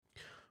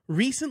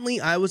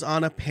Recently, I was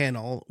on a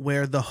panel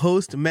where the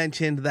host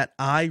mentioned that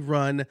I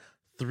run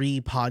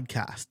 3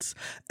 podcasts.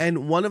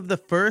 And one of the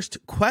first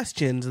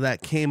questions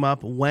that came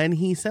up when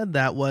he said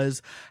that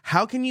was,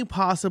 how can you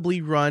possibly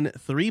run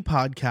 3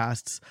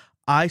 podcasts?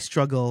 I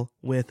struggle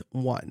with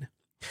 1.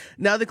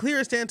 Now, the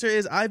clearest answer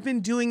is I've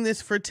been doing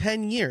this for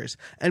 10 years.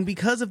 And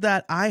because of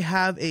that, I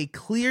have a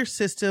clear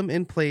system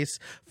in place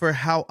for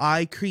how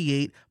I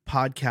create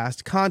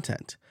podcast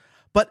content.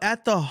 But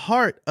at the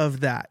heart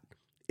of that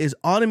is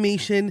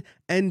automation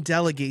and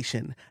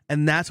delegation.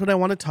 And that's what I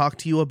want to talk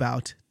to you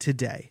about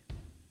today.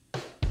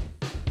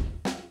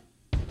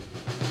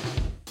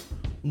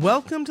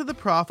 Welcome to The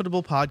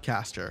Profitable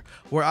Podcaster,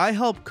 where I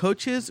help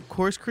coaches,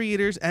 course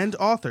creators, and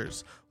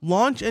authors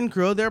launch and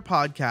grow their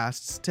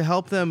podcasts to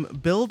help them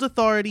build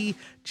authority,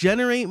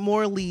 generate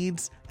more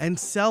leads, and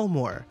sell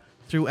more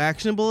through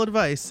actionable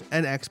advice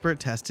and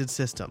expert-tested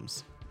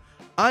systems.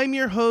 I'm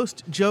your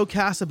host, Joe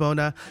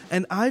Casabona,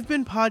 and I've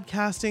been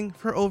podcasting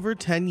for over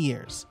 10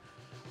 years.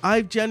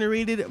 I've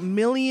generated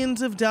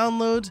millions of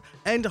downloads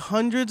and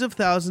hundreds of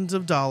thousands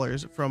of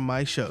dollars from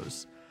my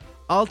shows.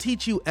 I'll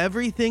teach you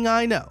everything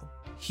I know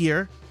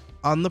here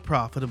on The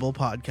Profitable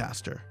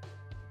Podcaster.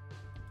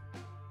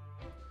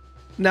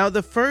 Now,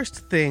 the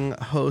first thing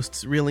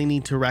hosts really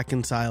need to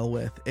reconcile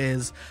with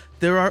is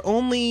there are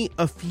only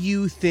a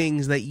few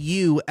things that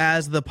you,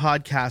 as the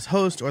podcast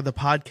host or the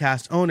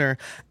podcast owner,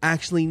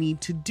 actually need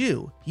to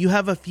do. You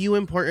have a few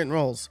important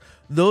roles.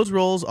 Those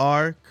roles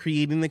are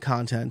creating the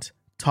content,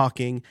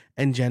 talking,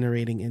 and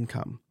generating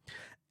income.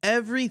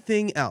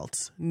 Everything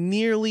else,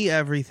 nearly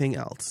everything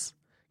else,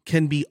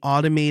 can be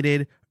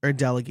automated or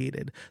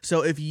delegated.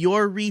 So if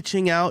you're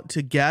reaching out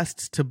to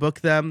guests to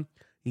book them,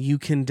 you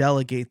can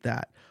delegate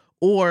that.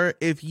 Or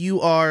if you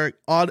are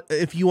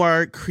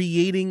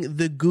creating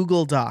the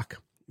Google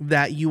Doc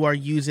that you are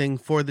using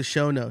for the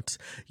show notes,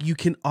 you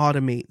can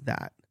automate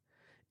that.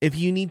 If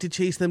you need to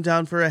chase them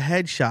down for a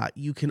headshot,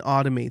 you can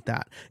automate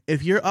that.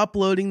 If you're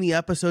uploading the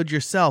episode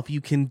yourself,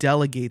 you can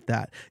delegate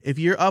that. If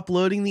you're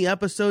uploading the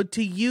episode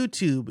to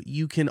YouTube,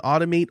 you can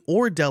automate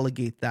or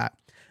delegate that.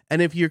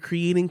 And if you're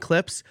creating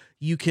clips,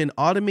 you can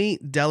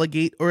automate,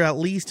 delegate, or at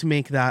least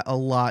make that a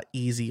lot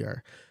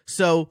easier.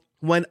 So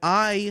when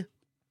I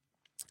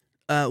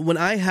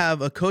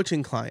have a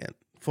coaching client,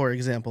 for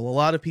example, a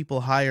lot of people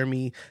hire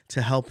me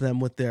to help them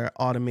with their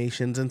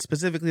automations and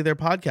specifically their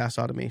podcast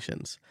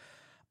automations.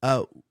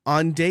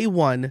 On day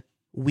 1,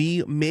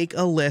 we make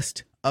a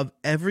list of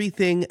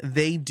everything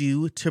they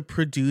do to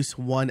produce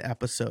one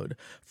episode,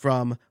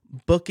 from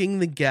booking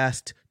the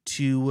guest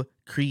to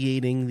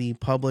creating the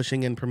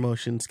publishing and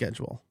promotion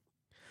schedule.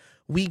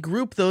 We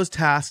group those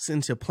tasks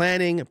into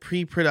planning,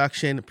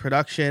 pre-production,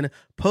 production,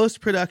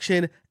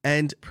 post-production,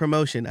 and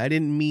promotion. I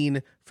didn't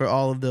mean for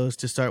all of those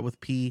to start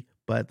with P,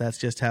 but that's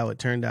just how it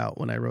turned out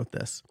when I wrote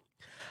this.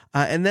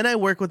 And then I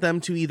work with them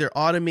to either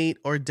automate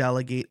or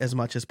delegate as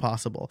much as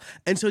possible.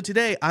 And so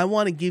today I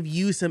want to give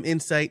you some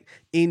insight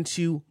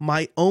into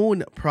my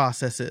own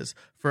processes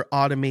for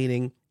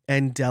automating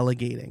and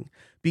delegating.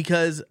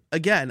 Because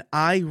again,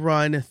 I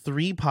run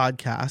 3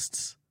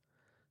 podcasts.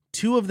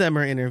 2 of them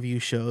are interview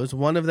shows.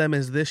 One of them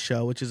is this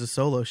show, which is a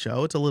solo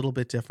show. It's a little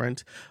bit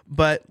different.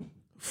 But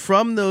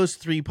from those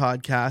 3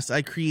 podcasts,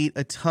 I create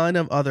a ton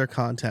of other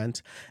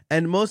content.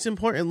 And most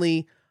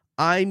importantly,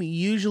 I'm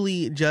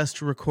usually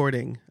just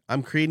recording.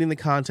 I'm creating the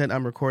content,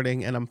 I'm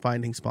recording, and I'm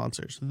finding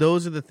sponsors.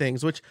 Those are the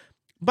things, which,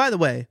 by the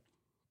way,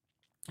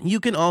 you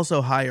can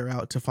also hire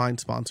out to find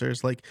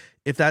sponsors. Like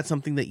if that's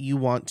something that you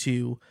want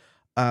to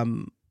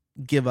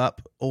give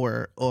up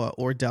or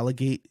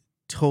delegate,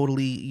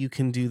 totally you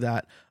can do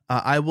that.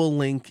 I will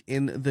link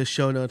in the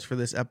show notes for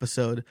this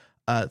episode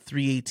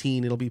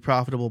 318. It'll be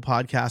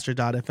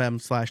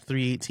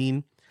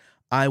profitablepodcaster.fm/318.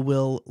 I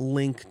will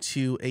link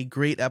to a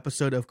great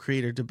episode of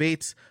Creator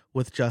Debates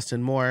with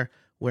Justin Moore,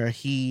 where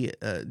he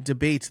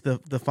debates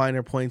the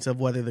finer points of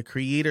whether the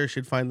creator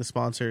should find the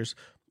sponsors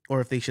or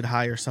if they should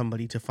hire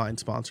somebody to find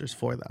sponsors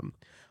for them.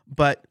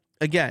 But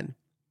again,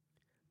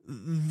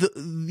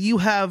 you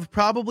have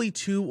probably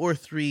 2 or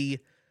 3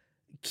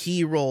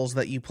 key roles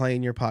that you play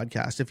in your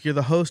podcast. If you're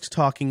the host,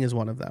 talking is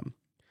one of them.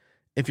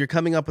 If you're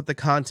coming up with the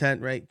content,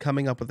 right,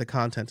 coming up with the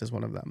content is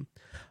one of them.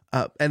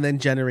 And then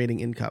generating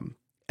income.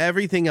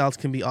 Everything else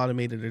can be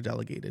automated or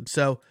delegated.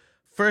 So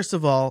first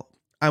of all,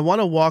 I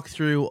want to walk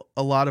through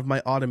a lot of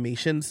my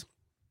automations.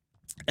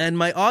 And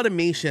my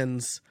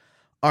automations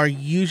are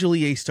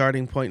usually a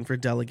starting point for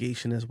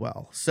delegation as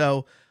well.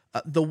 So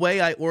the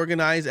way I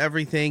organize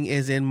everything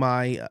is in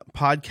my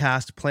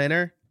podcast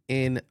planner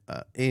in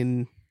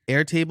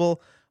Airtable,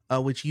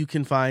 which you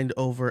can find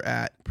over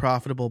at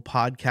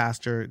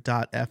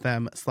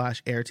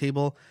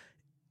profitablepodcaster.fm/Airtable.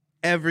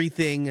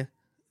 Everything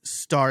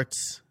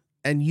starts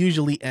and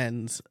usually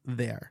ends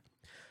there.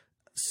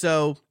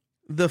 So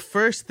the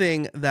first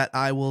thing that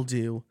I will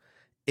do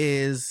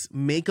is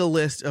make a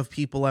list of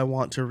people I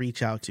want to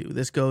reach out to.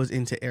 This goes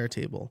into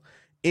Airtable.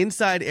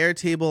 Inside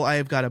Airtable, I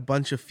have got a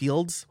bunch of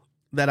fields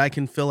that I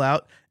can fill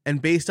out.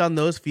 And based on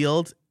those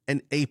fields,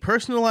 a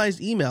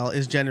personalized email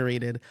is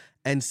generated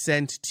and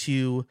sent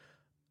to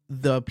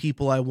the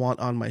people I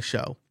want on my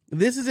show.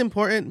 This is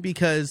important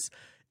because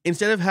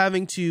instead of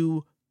having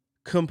to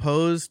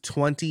compose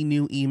 20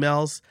 new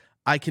emails,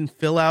 I can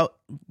fill out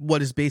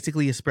what is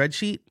basically a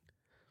spreadsheet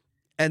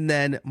and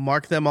then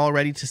mark them all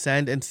ready to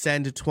send and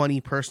send 20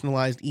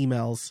 personalized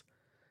emails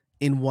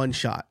in one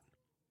shot.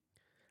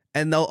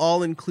 And they'll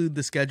all include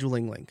the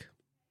scheduling link.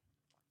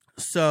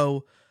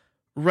 So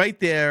right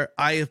there,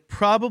 I have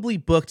probably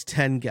booked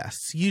 10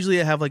 guests. Usually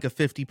I have like a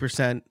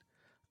 50%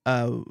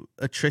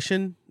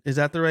 attrition. Is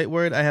that the right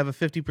word? I have a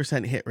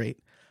 50% hit rate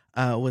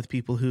with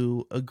people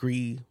who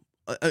agree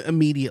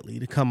immediately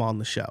to come on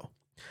the show.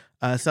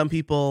 Some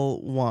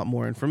people want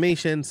more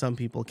information. Some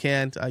people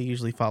can't. I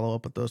usually follow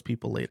up with those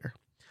people later.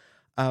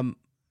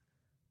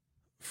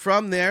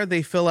 From there,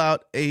 they fill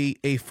out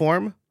a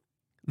form.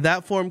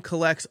 That form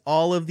collects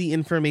all of the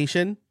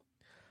information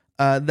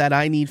that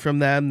I need from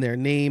them, their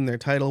name, their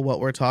title, what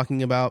we're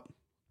talking about.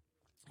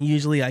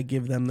 Usually I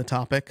give them the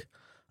topic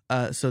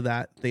so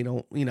that they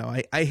don't,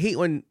 I hate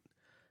when,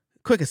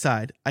 quick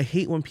aside, I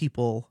hate when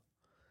people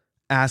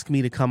ask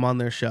me to come on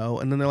their show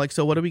and then they're like,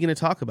 so what are we going to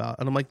talk about?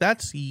 And I'm like,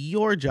 that's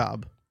your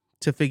job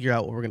to figure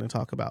out what we're going to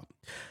talk about.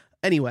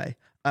 Anyway,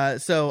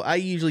 so I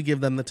usually give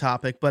them the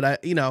topic,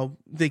 but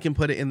they can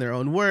put it in their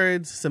own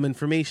words, some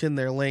information,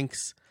 their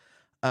links.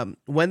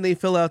 When they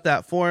fill out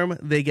that form,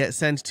 they get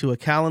sent to a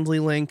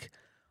Calendly link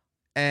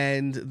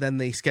and then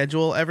they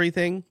schedule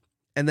everything.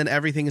 And then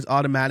everything is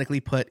automatically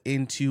put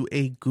into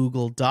a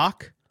Google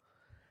Doc.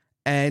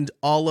 And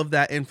all of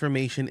that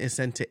information is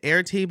sent to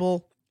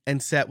Airtable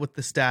and set with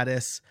the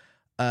status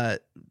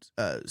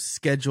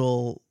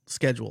scheduled,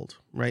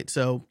 right?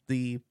 So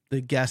the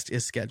guest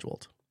is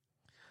scheduled.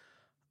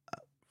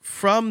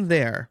 From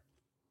there,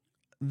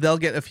 they'll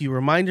get a few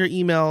reminder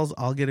emails.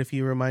 I'll get a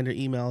few reminder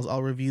emails.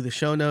 I'll review the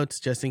show notes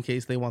just in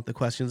case they want the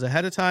questions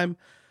ahead of time.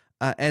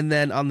 And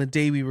then on the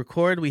day we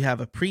record, we have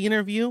a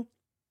pre-interview.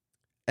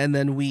 And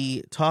then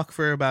we talk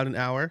for about an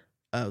hour.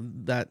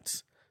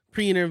 That's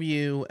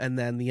pre-interview and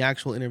then the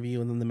actual interview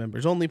and then the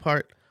members only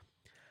part.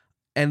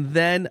 And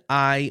then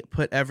I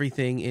put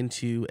everything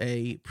into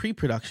a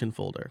pre-production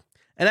folder.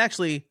 And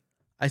actually,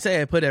 I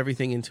say I put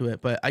everything into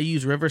it, but I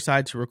use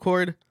Riverside to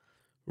record.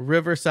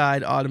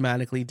 Riverside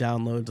automatically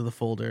downloads the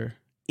folder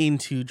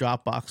into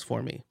Dropbox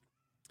for me.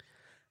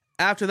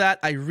 After that,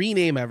 I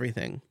rename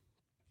everything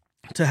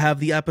to have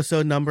the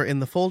episode number in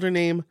the folder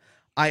name.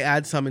 I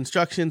add some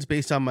instructions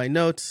based on my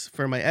notes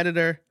for my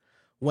editor.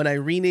 When I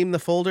rename the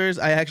folders,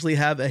 I actually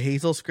have a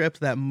Hazel script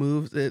that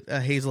moves it.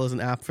 Hazel is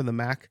an app for the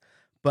Mac.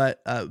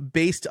 But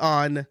based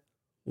on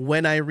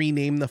when I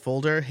rename the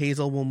folder,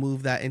 Hazel will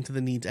move that into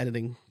the needs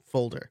editing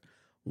folder.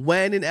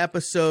 When an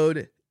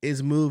episode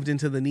is moved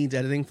into the needs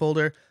editing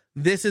folder,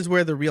 this is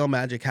where the real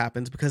magic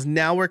happens because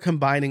now we're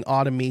combining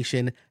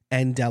automation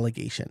and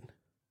delegation.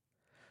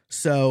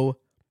 So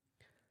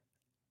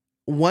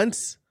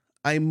once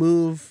I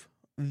move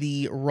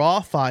the raw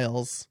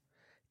files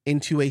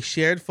into a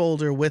shared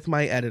folder with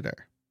my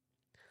editor,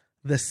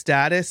 the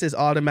status is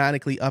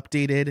automatically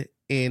updated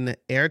in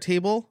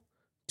Airtable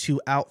to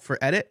out for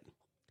edit.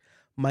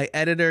 My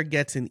editor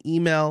gets an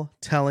email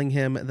telling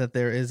him that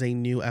there is a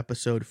new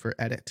episode for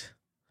edit.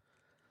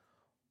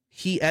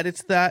 He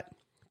edits that,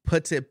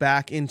 puts it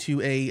back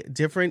into a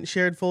different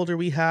shared folder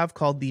we have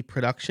called the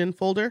production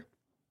folder.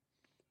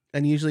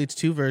 And usually it's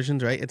two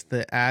versions, right? It's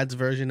the ads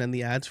version and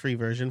the ads free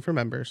version for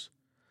members.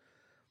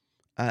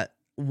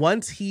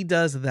 Once he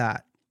does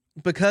that,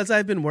 because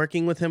I've been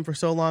working with him for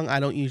so long, I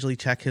don't usually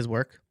check his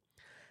work.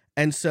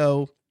 And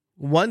so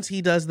once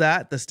he does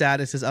that, the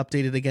status is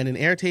updated again in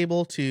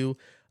Airtable to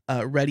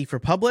ready for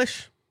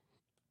publish.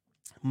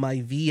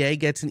 My VA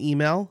gets an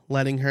email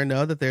letting her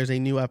know that there's a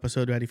new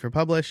episode ready for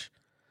publish.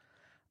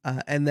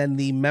 And then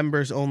the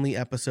members only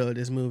episode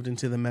is moved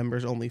into the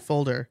members only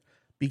folder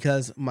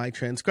because my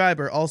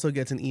transcriber also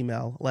gets an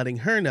email letting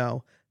her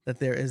know that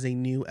there is a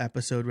new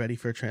episode ready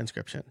for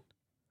transcription.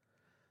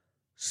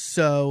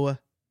 So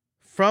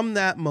from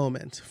that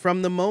moment,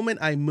 from the moment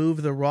I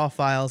move the raw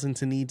files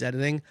into needs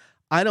editing,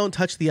 I don't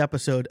touch the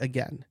episode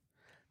again.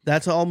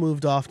 That's all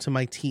moved off to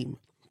my team.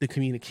 The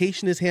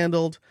communication is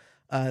handled.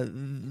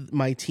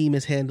 My team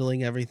is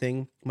handling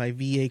everything. My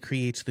VA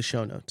creates the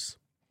show notes.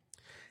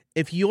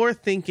 If you're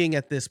thinking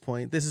at this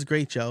point, this is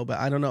great, Joe, but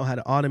I don't know how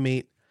to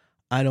automate.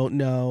 I don't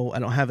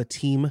have a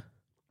team.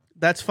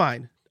 That's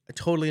fine. I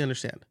totally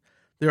understand.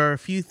 There are a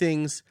few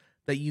things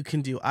that you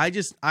can do. I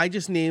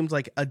just named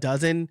like a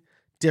dozen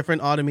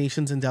different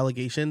automations and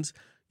delegations.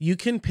 You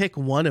can pick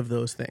one of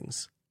those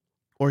things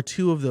or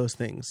two of those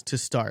things to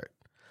start.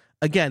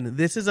 Again,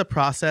 this is a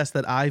process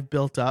that I've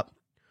built up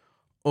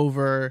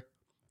over,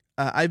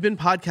 I've been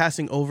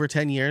podcasting over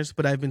 10 years,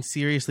 but I've been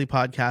seriously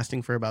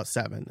podcasting for about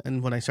 7.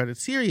 And when I started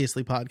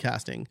seriously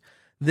podcasting,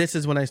 this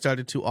is when I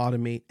started to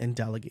automate and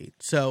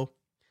delegate. So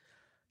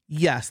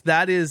yes,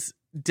 that is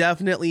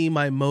definitely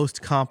my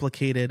most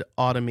complicated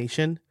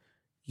automation.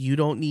 You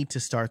don't need to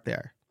start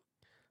there.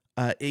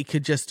 It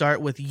could just start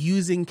with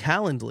using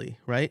Calendly,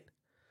 right?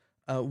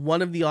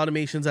 One of the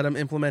automations that I'm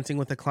implementing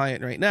with a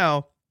client right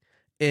now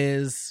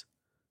is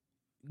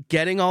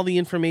getting all the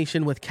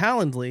information with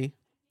Calendly,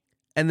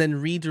 and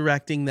then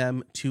redirecting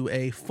them to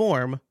a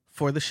form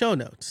for the show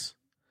notes.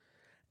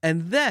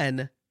 And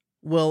then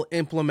we'll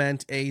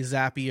implement a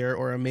Zapier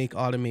or a Make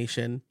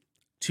automation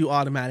to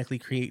automatically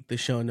create the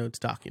show notes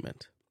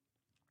document.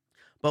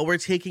 But we're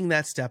taking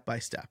that step by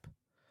step.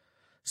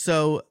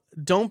 So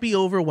don't be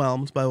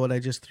overwhelmed by what I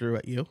just threw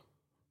at you,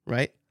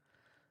 right?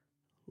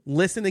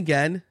 Listen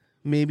again,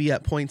 maybe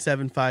at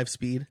 0.75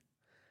 speed,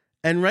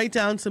 and write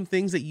down some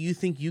things that you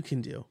think you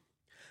can do.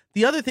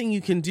 The other thing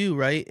you can do,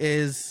 right,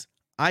 is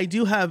I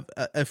do have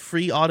a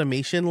free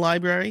automation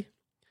library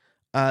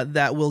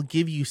that will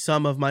give you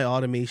some of my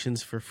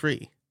automations for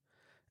free.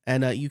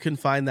 And you can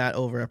find that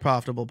over at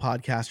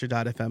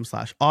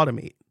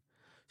profitablepodcaster.fm/automate.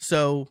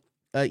 So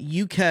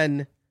you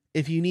can,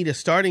 if you need a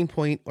starting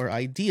point or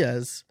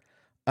ideas,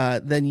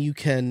 then you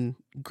can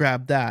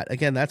grab that.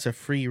 Again, that's a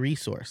free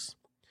resource.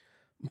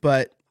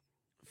 But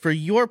for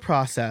your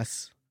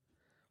process,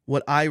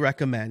 what I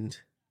recommend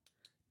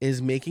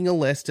is making a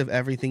list of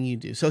everything you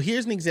do. So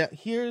here's an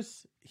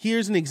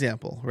here's an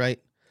example, right?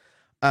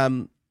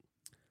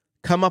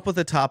 Come up with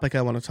a topic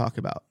I want to talk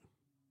about.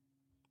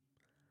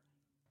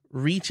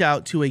 Reach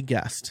out to a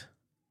guest.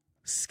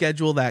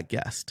 Schedule that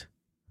guest.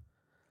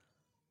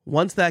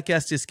 Once that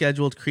guest is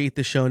scheduled, create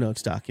the show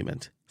notes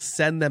document.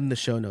 Send them the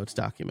show notes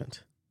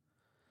document.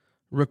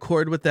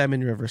 Record with them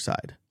in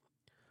Riverside.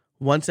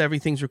 Once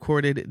everything's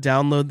recorded,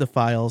 download the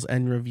files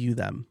and review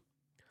them.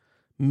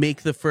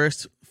 Make the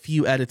first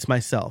few edits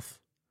myself.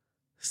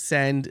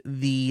 Send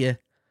the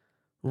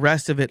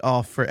rest of it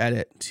off for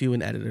edit to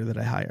an editor that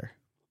I hire.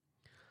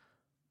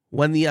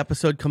 When the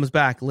episode comes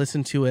back,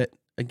 listen to it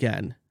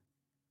again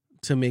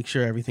to make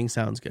sure everything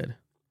sounds good.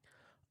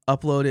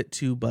 Upload it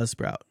to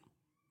Buzzsprout.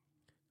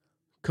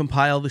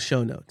 Compile the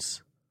show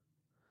notes.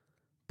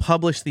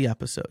 Publish the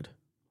episode.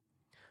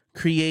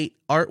 Create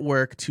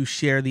artwork to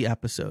share the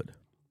episode.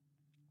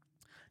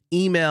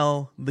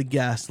 Email the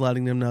guest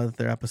letting them know that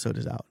their episode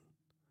is out.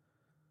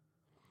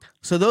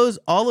 So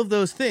all of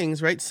those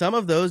things, right? Some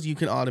of those you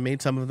can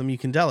automate, some of them you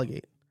can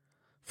delegate.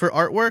 For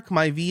artwork,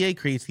 my VA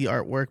creates the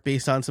artwork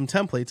based on some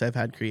templates I've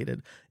had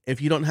created.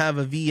 If you don't have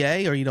a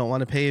VA or you don't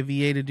want to pay a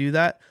VA to do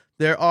that,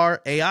 there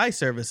are AI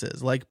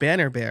services like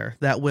Banner Bear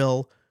that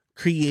will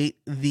create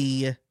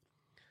the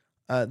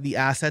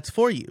assets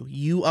for you.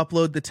 You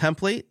upload the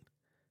template,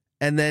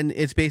 and then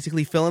it's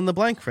basically fill in the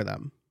blank for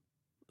them.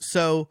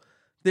 So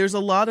there's a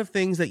lot of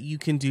things that you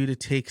can do to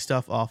take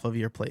stuff off of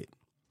your plate.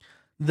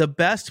 The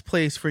best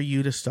place for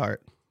you to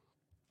start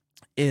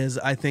is,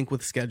 I think,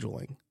 with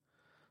scheduling,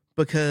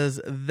 because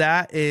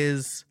that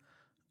is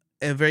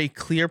a very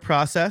clear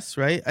process,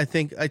 right? I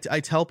think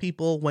I tell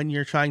people when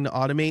you're trying to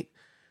automate,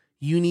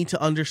 you need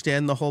to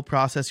understand the whole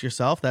process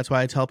yourself. That's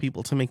why I tell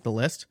people to make the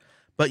list,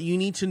 but you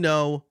need to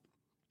know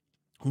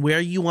where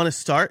you want to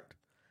start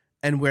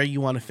and where you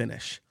want to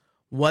finish.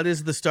 What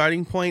is the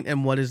starting point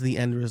and what is the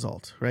end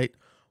result, right?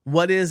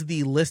 What is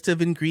the list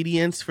of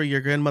ingredients for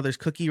your grandmother's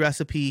cookie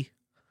recipe?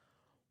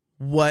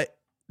 What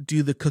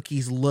do the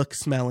cookies look,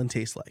 smell, and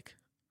taste like?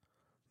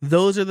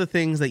 Those are the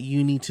things that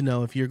you need to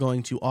know if you're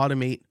going to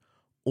automate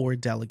or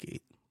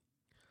delegate.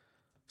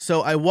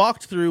 So I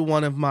walked through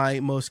one of my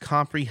most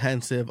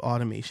comprehensive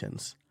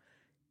automations.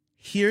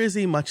 Here is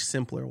a much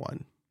simpler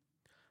one.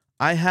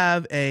 I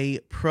have a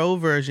pro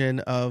version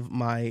of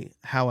my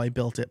How I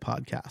Built It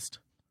podcast.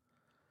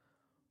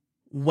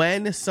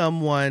 When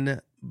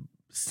someone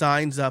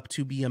signs up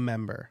to be a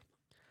member,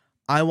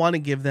 I want to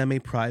give them a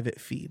private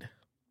feed.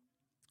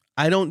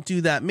 I don't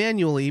do that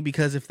manually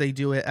because if they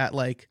do it at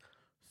like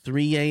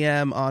 3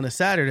 a.m. on a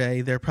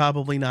Saturday, they're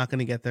probably not going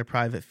to get their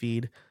private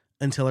feed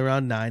until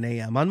around 9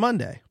 a.m. on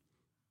Monday.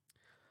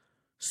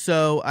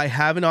 So I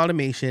have an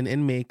automation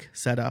in Make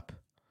set up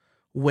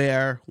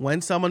where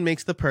when someone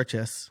makes the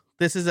purchase,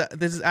 this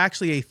is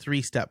actually a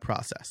 3-step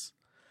process.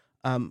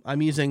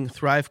 I'm using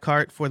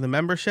ThriveCart for the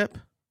membership.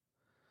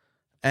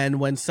 And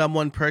when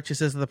someone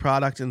purchases the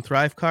product in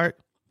ThriveCart,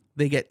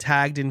 they get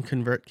tagged in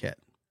ConvertKit.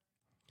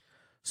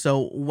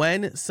 So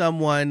when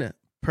someone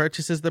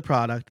purchases the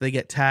product, they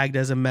get tagged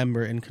as a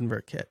member in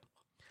ConvertKit.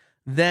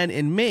 Then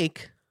in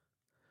Make,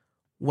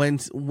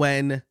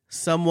 when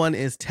someone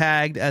is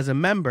tagged as a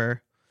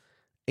member,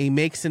 a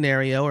Make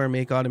scenario or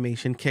Make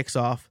automation kicks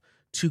off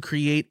to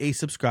create a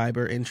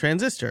subscriber in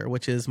Transistor,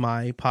 which is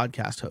my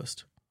podcast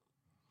host.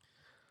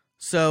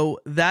 So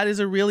that is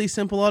a really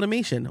simple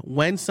automation.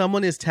 When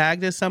someone is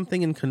tagged as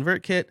something in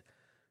ConvertKit,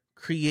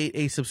 create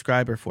a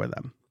subscriber for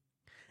them.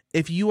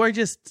 If you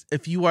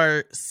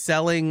are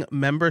selling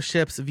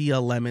memberships via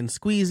Lemon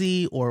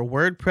Squeezy or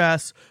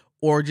WordPress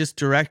or just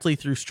directly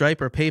through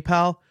Stripe or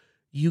PayPal,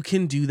 you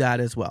can do that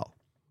as well.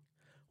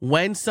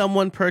 When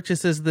someone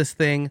purchases this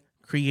thing,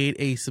 create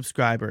a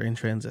subscriber in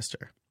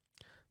Transistor.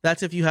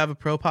 That's if you have a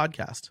pro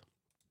podcast.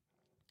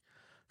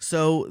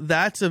 So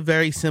that's a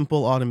very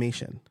simple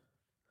automation.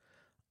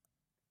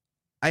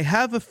 I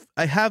have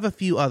a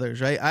few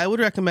others, right? I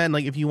would recommend,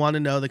 like, if you want to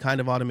know the kind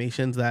of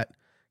automations that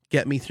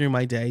get me through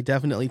my day,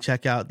 definitely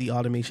check out the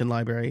automation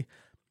library.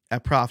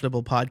 at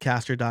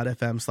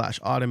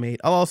profitablepodcaster.fm/automate.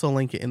 I'll also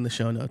link it in the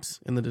show notes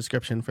in the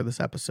description for this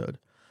episode.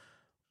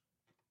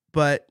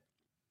 But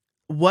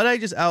what I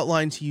just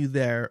outlined to you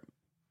there,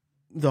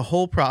 the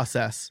whole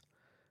process,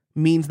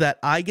 means that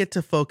I get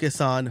to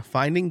focus on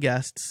finding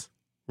guests,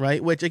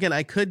 right? Which, again,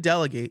 I could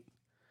delegate.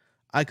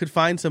 I could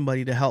find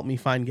somebody to help me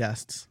find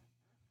guests,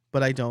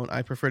 but I don't.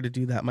 I prefer to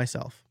do that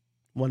myself.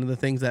 One of the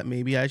things that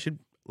maybe I should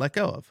let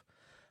go of.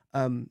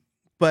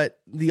 But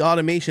the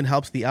automation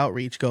helps the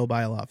outreach go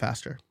by a lot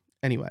faster.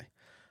 Anyway,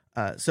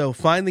 so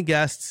find the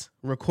guests,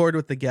 record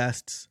with the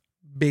guests,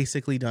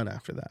 basically done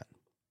after that.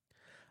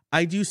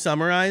 I do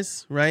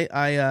summarize, right?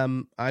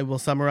 I will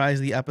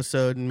summarize the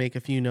episode and make a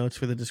few notes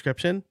for the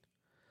description.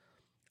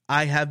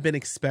 I have been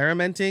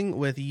experimenting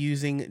with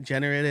using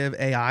generative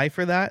AI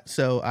for that.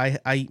 So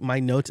my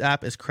notes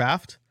app is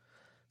Craft.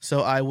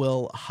 So I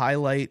will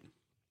highlight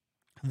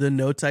the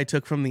notes I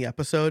took from the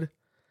episode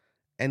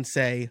and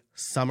say,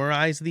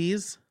 summarize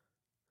these.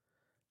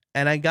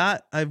 And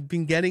I've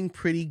been getting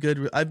pretty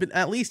good. I've been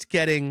at least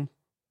getting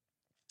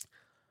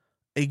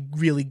a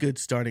really good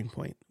starting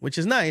point, which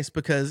is nice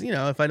because,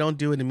 if I don't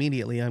do it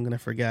immediately, I'm going to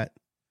forget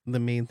the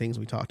main things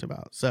we talked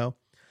about. So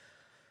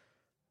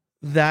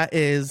that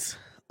is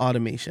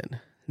automation.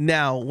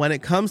 Now, when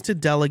it comes to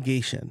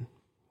delegation,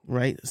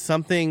 right?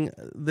 So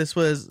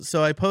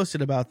I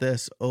posted about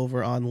this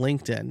over on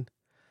LinkedIn,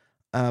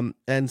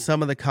 and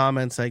some of the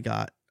comments I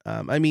got,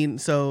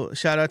 so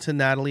shout out to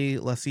Natalie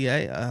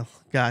Lassier.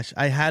 Gosh,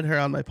 I had her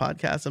on my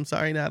podcast. I'm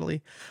sorry,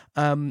 Natalie.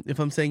 If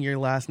I'm saying your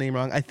last name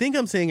wrong, I think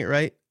I'm saying it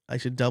right. I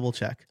should double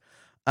check.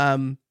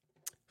 Fun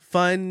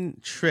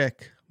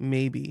trick,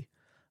 maybe.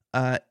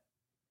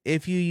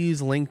 If you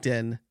use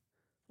LinkedIn,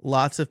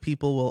 lots of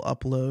people will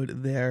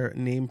upload their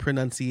name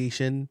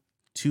pronunciation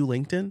to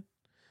LinkedIn.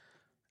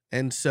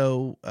 And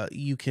so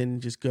you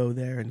can just go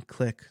there and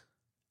click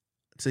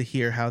to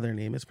hear how their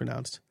name is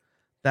pronounced.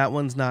 That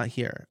one's not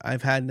here.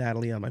 I've had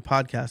Natalie on my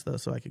podcast, though,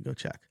 so I could go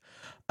check.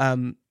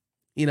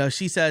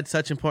 She said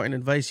such important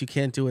advice. You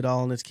can't do it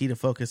all, and it's key to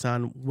focus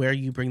on where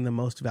you bring the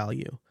most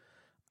value.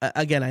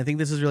 Again, I think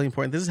this is really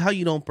important. This is how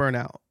you don't burn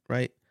out,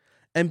 right?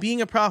 And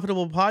being a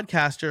profitable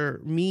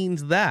podcaster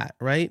means that,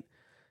 right?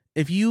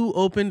 If you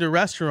opened a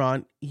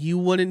restaurant, you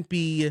wouldn't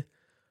be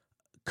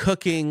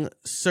cooking,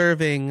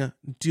 serving,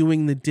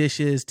 doing the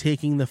dishes,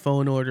 taking the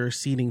phone order,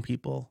 seating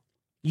people.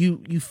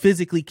 You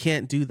physically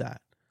can't do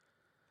that.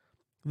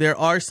 There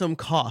are some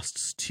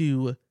costs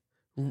to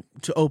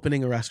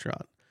opening a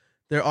restaurant.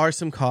 There are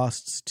some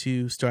costs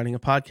to starting a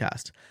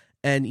podcast.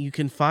 And you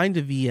can find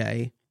a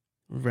VA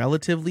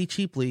relatively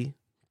cheaply,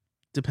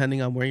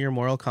 depending on where your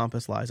moral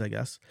compass lies, I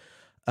guess.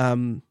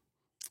 I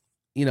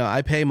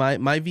pay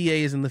my VA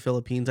is in the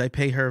Philippines. I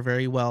pay her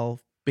very well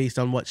based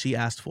on what she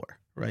asked for,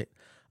 right?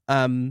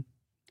 And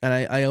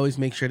I always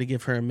make sure to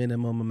give her a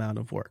minimum amount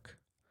of work.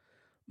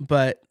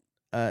 But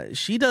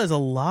she does a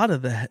lot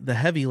of the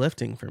heavy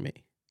lifting for me.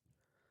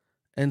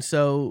 And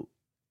so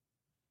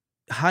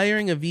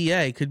hiring a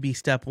VA could be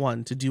step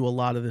one to do a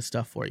lot of this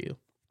stuff for you.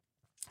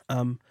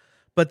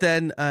 But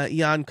then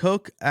Jan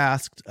Koch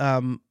asked,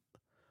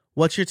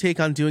 what's your take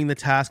on doing the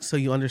task so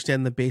you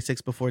understand the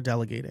basics before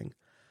delegating?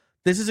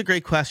 This is a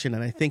great question,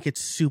 and I think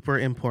it's super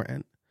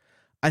important.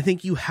 I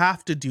think you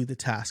have to do the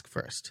task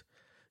first.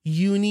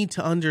 You need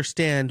to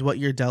understand what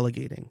you're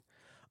delegating.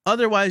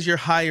 Otherwise, you're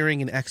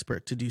hiring an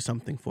expert to do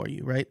something for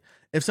you, right?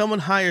 If someone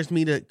hires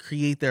me to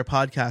create their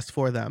podcast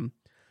for them,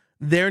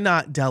 they're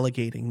not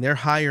delegating. They're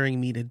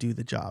hiring me to do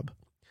the job.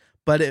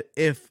 But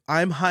if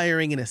I'm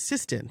hiring an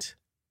assistant,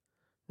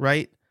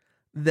 right,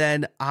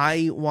 then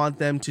I want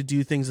them to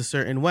do things a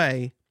certain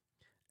way.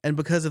 And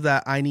because of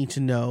that, I need to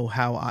know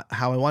how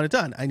I want it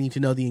done. I need to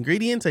know the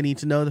ingredients. I need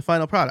to know the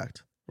final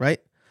product, right?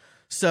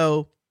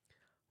 So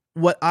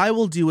what I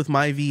will do with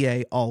my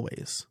VA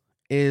always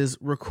is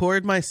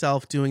record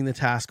myself doing the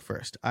task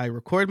first. I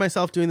record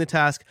myself doing the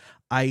task.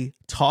 I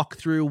talk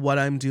through what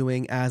I'm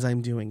doing as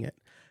I'm doing it.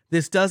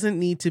 This doesn't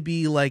need to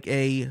be like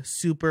a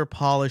super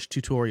polished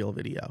tutorial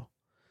video.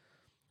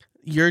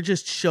 You're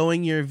just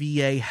showing your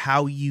VA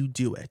how you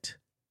do it.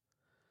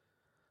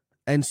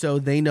 And so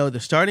they know the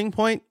starting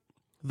point,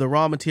 the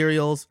raw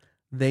materials,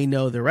 they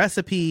know the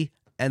recipe,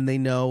 and they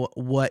know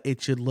what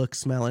it should look,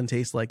 smell, and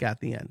taste like at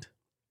the end.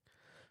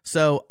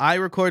 So I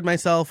record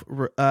myself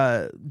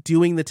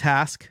doing the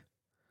task,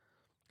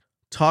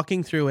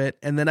 talking through it,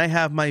 and then I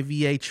have my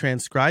VA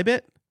transcribe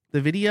it,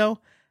 the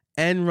video,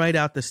 and write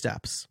out the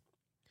steps.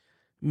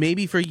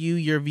 Maybe for you,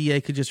 your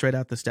VA could just write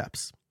out the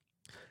steps.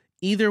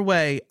 Either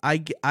way,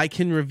 I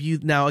can review.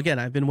 Now, again,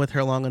 I've been with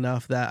her long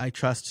enough that I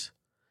trust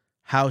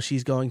how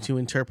she's going to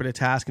interpret a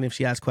task, and if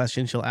she has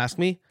questions, she'll ask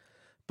me.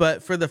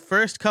 But for the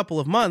first couple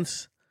of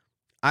months,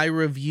 I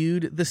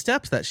reviewed the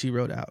steps that she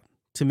wrote out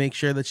to make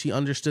sure that she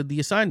understood the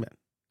assignment.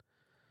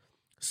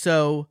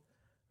 So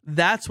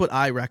that's what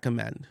I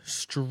recommend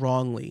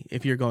strongly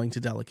if you're going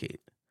to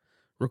delegate.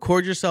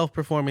 Record yourself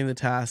performing the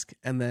task,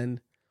 and then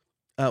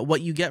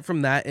what you get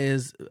from that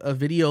is a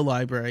video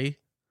library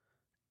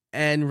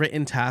and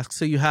written tasks.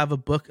 So you have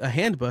a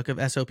handbook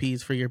of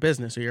SOPs for your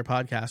business or your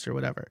podcast or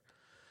whatever.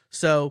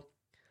 So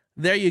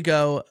there you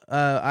go.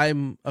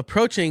 I'm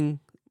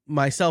approaching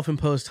my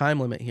self-imposed time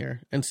limit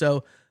here. And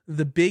so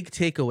the big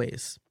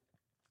takeaways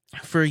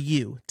for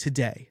you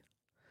today: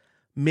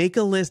 make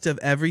a list of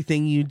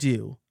everything you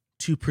do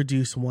to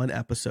produce one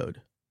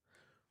episode.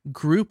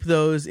 Group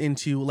those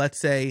into, let's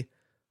say,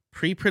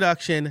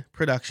 pre-production,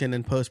 production,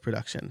 and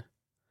post-production.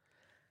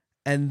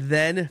 And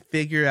then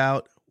figure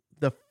out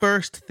the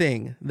first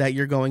thing that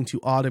you're going to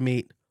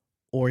automate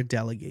or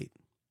delegate.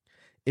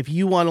 If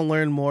you want to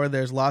learn more,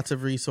 there's lots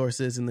of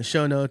resources in the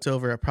show notes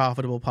over at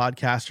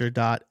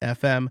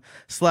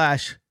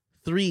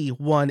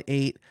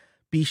profitablepodcaster.fm/318.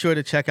 Be sure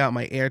to check out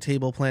my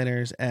Airtable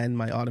planners and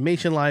my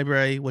automation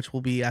library, which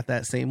will be at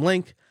that same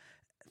link.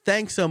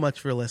 Thanks so much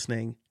for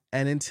listening.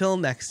 And until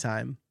next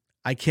time,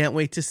 I can't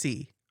wait to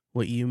see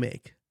what you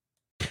make.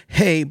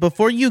 Hey,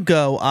 before you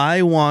go,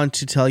 I want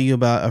to tell you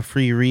about a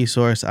free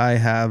resource I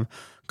have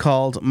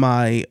called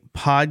my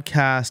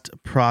podcast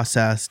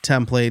process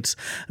templates.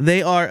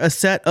 They are a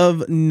set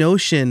of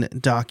Notion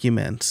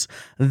documents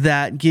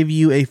that give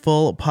you a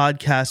full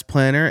podcast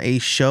planner, a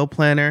show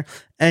planner,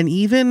 and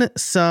even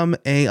some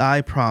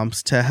AI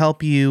prompts to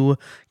help you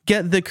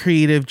get the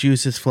creative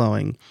juices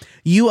flowing.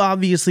 You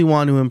obviously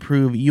want to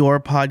improve your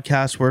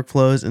podcast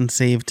workflows and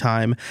save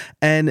time,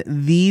 and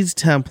these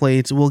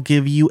templates will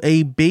give you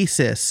a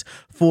basis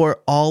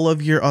for all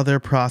of your other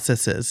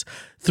processes.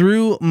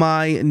 Through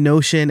my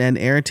Notion and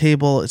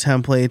Airtable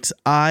templates,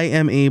 I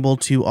am able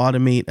to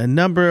automate a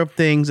number of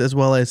things as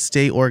well as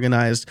stay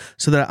organized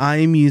so that I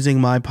am using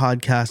my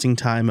podcasting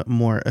time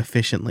more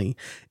efficiently.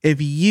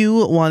 If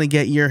you want to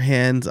get your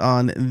hands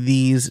on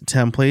these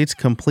templates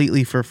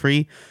completely for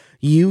free,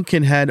 you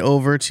can head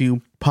over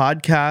to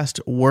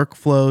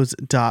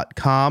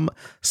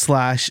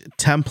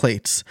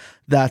podcastworkflows.com/templates.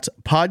 That's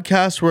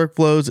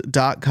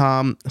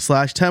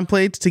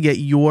podcastworkflows.com/templates to get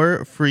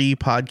your free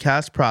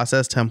podcast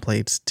process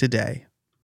templates today.